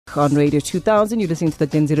On Radio 2000, you're listening to the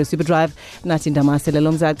Glen Zero Super Drive. Natin Damasele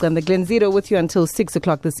Lomzak and the Glen Zero with you until 6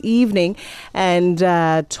 o'clock this evening. And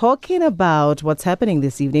talking about what's happening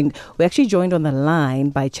this evening, we're actually joined on the line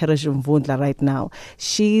by Cherish Vundla right now.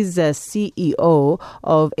 She's a CEO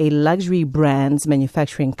of a luxury brands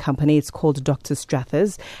manufacturing company. It's called Dr.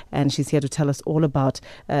 Strathers. And she's here to tell us all about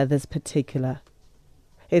this particular...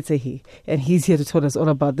 It's a he. And he's here to tell us all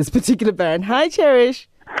about this particular brand. Hi, Cherish.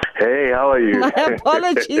 Hey, how are you? My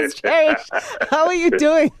apologies, Cherish. How are you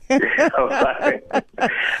doing? I'm fine.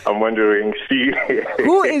 I'm wondering,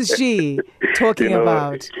 who is she talking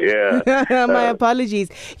about? Yeah. My apologies.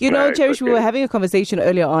 Right, Cherish, we were having a conversation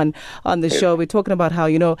earlier on the show. We're talking about how,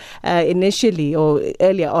 initially or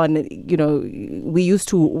earlier on, we used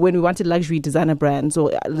to, when we wanted luxury designer brands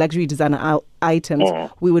or luxury designer items,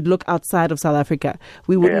 we would look outside of South Africa.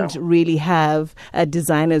 We wouldn't really have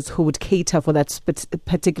designers who would cater for that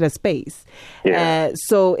particular space. Yeah.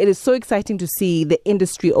 So it is so exciting to see the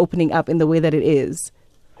industry opening up in the way that it is.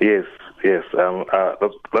 Yes.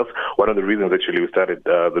 That's one of the reasons actually we started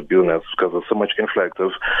the business, because there's so much influx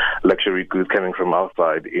of luxury goods coming from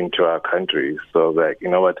outside into our country. So that, you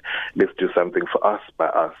know what, let's do something for us, by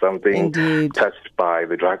us, something Indeed. touched by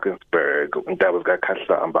the Drakensberg, that was got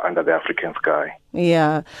under the African sky.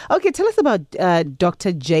 Yeah. Okay, tell us about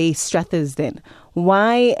Dr. J. Strathers then.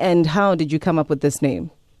 Why and how did you come up with this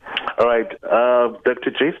name? All right. Dr.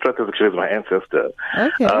 J. Strathers actually is my ancestor.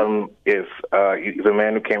 Okay. Yes. He's a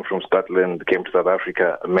man who came from Scotland, came to South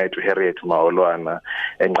Africa, met Harriet Maolwana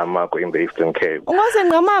and Ngamakwe in the Eastern Cape. Was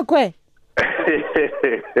it Ngamakwe?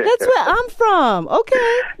 That's where I'm from.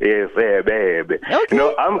 Okay. Yes, babe.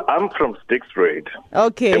 Okay. I'm from Sticksford.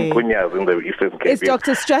 Okay. In Punjab, in the Eastern Cape. It's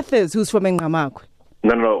Dr. Strathers who's from Ngamakwe.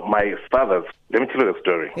 No. My father's. Let me tell you the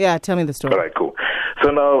story. Yeah, tell me the story. All right, cool. So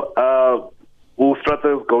now,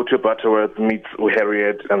 Strathers go to Butterworth, meet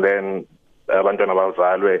Harriet, and then Bantwana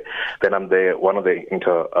Bazalwe. Then I'm one of the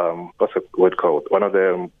what's the word called? One of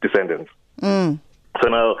the descendants. So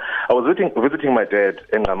now I was visiting my dad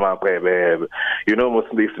in Ngamakwe. Most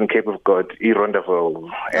in the Eastern Cape have got Rondaville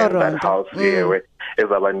and that house here where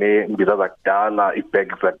ezabane mbiza zakudala,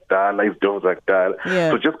 ibags zakudala, izidovu zakudala.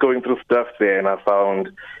 So just going through stuff there, and I found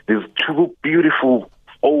these two beautiful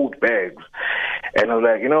old bags. And I was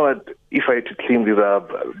like, you know what, if I had to clean these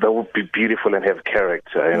up, that would be beautiful and have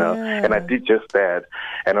character, Yeah. And I did just that.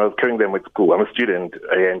 And I was carrying them at school. I'm a student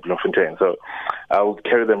here in Bloemfontein. So I would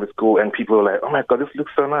carry them to school, and people were like, oh my God, this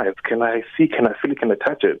looks so nice. Can I see? Can I feel it? Can I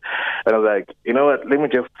touch it? And I was like, you know what, let me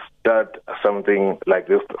just start something like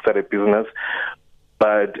this, start a business.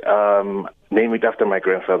 But name it after my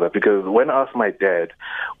grandfather, because when I asked my dad,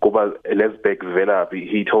 he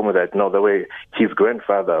told me that, no, the way his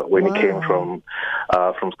grandfather, when he came from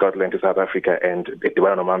Scotland to South Africa, and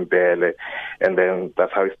then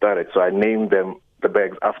that's how he started. So I named the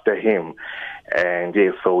bags after him. And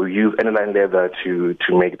yes, so we use aniline leather to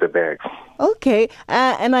make the bags. Okay,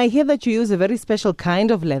 and I hear that you use a very special kind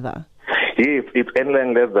of leather. Yes, it's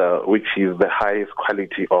aniline leather, which is the highest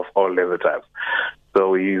quality of all leather types.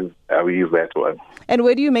 So we use that one. And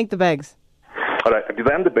where do you make the bags? All right, I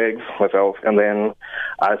design the bags myself, and then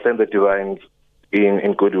I send the designs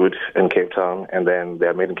in Goodwood in Cape Town, and then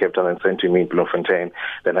they're made in Cape Town and sent to me in Bloemfontein.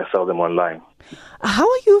 Then I sell them online. How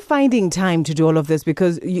are you finding time to do all of this?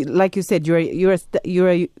 Because, like you said, you're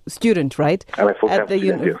a student, right? I'm a full-time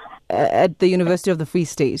student, yes. At the University of the Free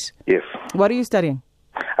State. Yes. What are you studying?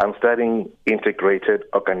 I'm studying integrated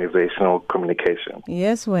organizational communication.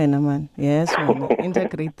 Yes, man. Yes,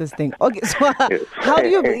 integrate this thing. Okay, so how do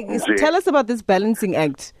you tell us about this balancing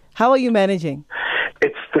act? How are you managing?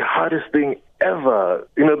 It's the hardest thing ever.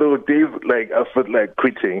 There were days like I felt like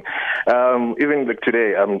quitting. Even like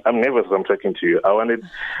today, I'm nervous. I'm talking to you. I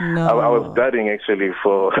was studying actually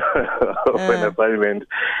for an assignment,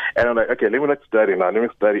 and I'm like, okay, let me not study now. Let me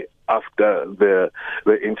study after the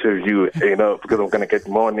interview. Because I'm gonna get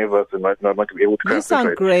more nervous and not gonna be able to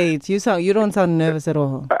concentrate. You sound great. You don't sound nervous at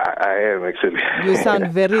all. I am actually.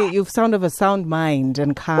 You sound of a sound mind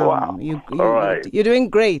and calm. Wow. All right. You're doing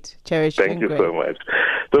great, Cherish. Thank you so much.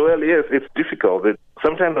 So, well, yes, it's difficult.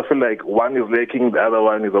 Sometimes I feel like one is lacking, the other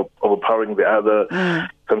one is overpowering the other.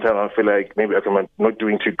 Sometimes I feel like maybe I'm not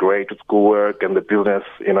doing too great with schoolwork and the business,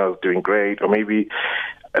 is doing great. Or maybe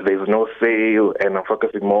there's no sale and I'm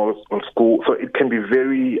focusing more on school. So it can be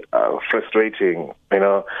very frustrating,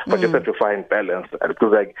 but just have to find balance.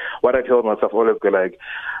 Because like what I tell myself always go like,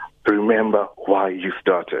 remember why you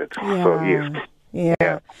started. Yeah. So, yes.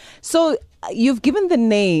 Yeah. So you've given the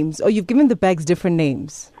names, or you've given the bags different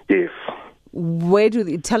names. Yes.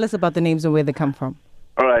 Tell us about the names and where they come from.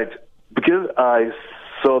 All right. Because I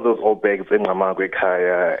saw those old bags in Mamagwe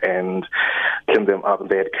Kaya and cleaned them up and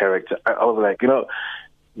they had character. I was like,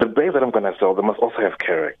 the bags that I'm going to sell, they must also have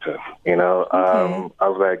character, I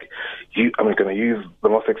was like, I'm going to use the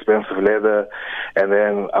most expensive leather, and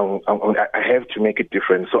then I have to make it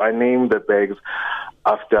different. So I named the bags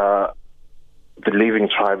after the living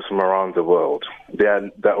tribes from around the world. They are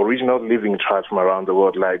the original living tribes from around the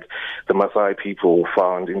world, like the Maasai people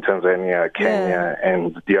found in Tanzania, Kenya,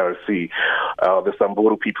 and the DRC, the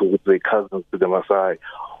Samburu people with their cousins to the Maasai,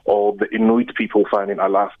 or the Inuit people found in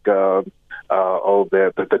Alaska, or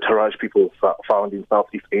the Cherish people found in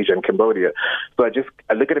Southeast Asia and Cambodia. So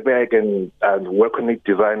I look at a bag and work on it,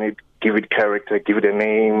 design it, give it character, give it a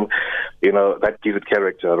name, that gives it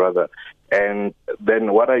character rather. And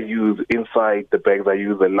then what I use inside the bags, I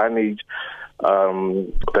use a lineage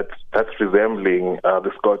that's resembling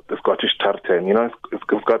the Scottish tartan. In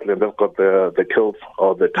Scotland, they've got the kilts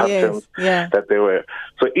or the tartans that they wear.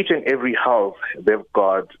 So each and every house, they've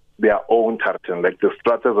got their own tartan. Like the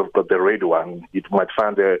Strathers have got the red one. You might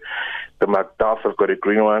find the Macduffs have got a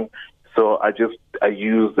green one. So I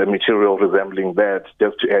use the material resembling that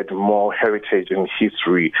just to add more heritage and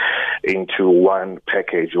history into one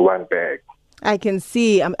package, one bag. I can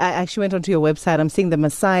see, I actually went onto your website. I'm seeing the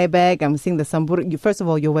Maasai bag. I'm seeing the Samburu. First of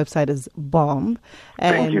all, your website is bomb.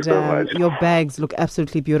 And thank you so much. Your bags look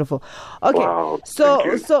absolutely beautiful. Okay. Wow, So,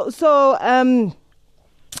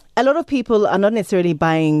 a lot of people are not necessarily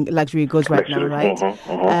buying luxury goods right now, right? Yes.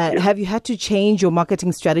 Have you had to change your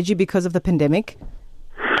marketing strategy because of the pandemic?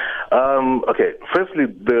 Okay. Firstly,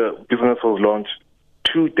 the business was launched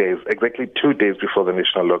exactly 2 days before the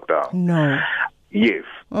national lockdown. No. Yes.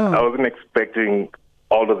 I wasn't expecting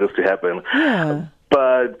all of this to happen. Yeah.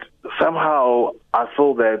 But somehow I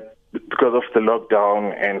feel that because of the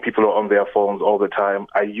lockdown and people are on their phones all the time,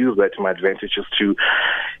 I use that to my advantage just to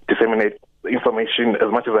disseminate information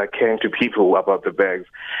as much as I can to people about the bags.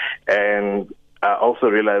 And I also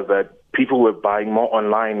realized that people were buying more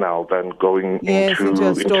online now than going into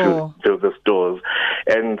the stores.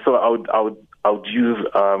 And so I would use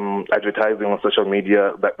advertising on social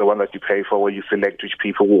media, the one that you pay for, where you select which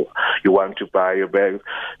people you want to buy your bags.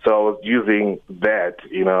 So I was using that,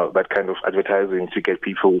 that kind of advertising to get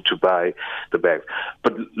people to buy the bags.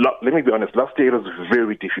 But let me be honest, last year it was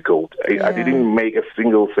very difficult. I didn't make a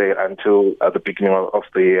single sale until the beginning of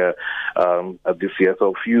the year, this year.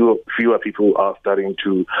 So fewer people are starting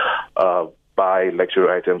to buy luxury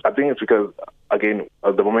items. I think it's because, again,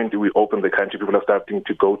 the moment we open the country, people are starting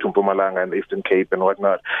to go to Mpumalanga and the Eastern Cape and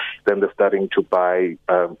whatnot. Then they're starting to buy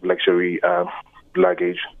luxury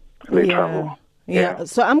luggage and they travel. Yeah.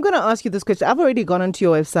 So I'm going to ask you this question. I've already gone onto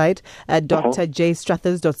your website at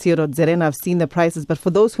drjstrathers.co.za and I've seen the prices. But for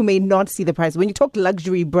those who may not see the prices, when you talk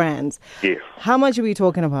luxury brands, how much are we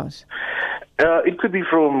talking about? It could be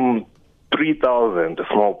from 3,000 a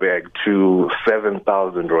small bag to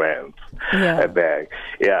 7,000 rands a bag.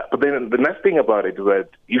 Yeah, but then the nice thing about it is that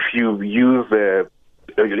if you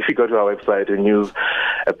go to our website and use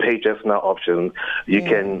a pay just now option, you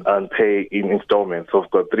can pay in installments. So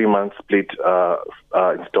we've got 3 months split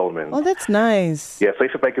installments. Oh, that's nice. Yeah, so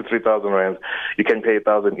if your bag is 3,000 rands, you can pay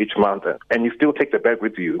 1,000 each month, and you still take the bag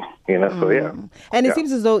with you. So yeah. And it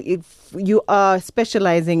seems as though if you are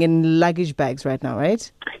specializing in luggage bags right now, right?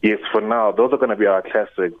 Yes, for now, those are going to be our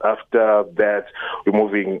classics. After that, we're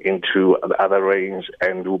moving into the other range,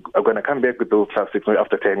 and we're going to come back with those classics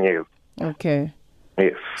after 10 years. Okay.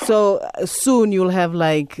 Yes. So soon you'll have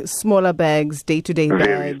like smaller bags, day-to-day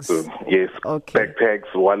bags. Very soon, yes. Okay. Backpacks,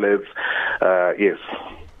 wallets, yes,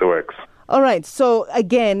 the works. All right. So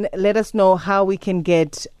again, let us know how we can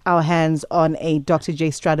get our hands on a Dr. J.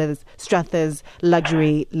 Strathers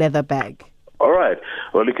luxury leather bag. All right.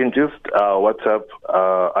 Well, you can just WhatsApp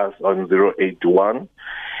us on 081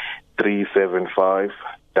 375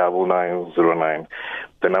 9909.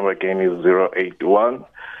 The number again is 081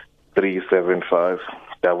 375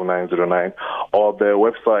 9909, or the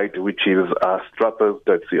website, which is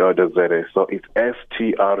strathers.co.za. So it's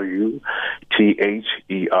STRUTHERS,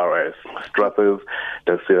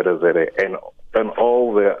 strathers.co.za. And on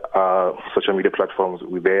all the social media platforms,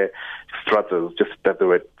 we're there. Strathers, just type the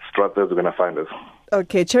word Strathers, you're going to find us.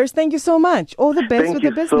 Okay, Cherish, thank you so much. All the best with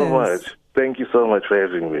the business. Thank you so much. Thank you so much for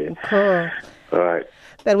having me. Cool. All right.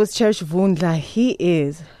 That was Cherish Vundla. He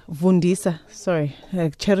is Cherish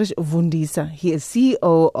Vundla. He is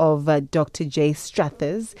CEO of Dr. J.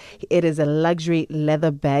 Strathers. It is a luxury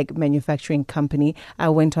leather bag manufacturing company. I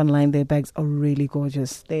went online. Their bags are really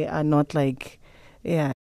gorgeous. They are not like,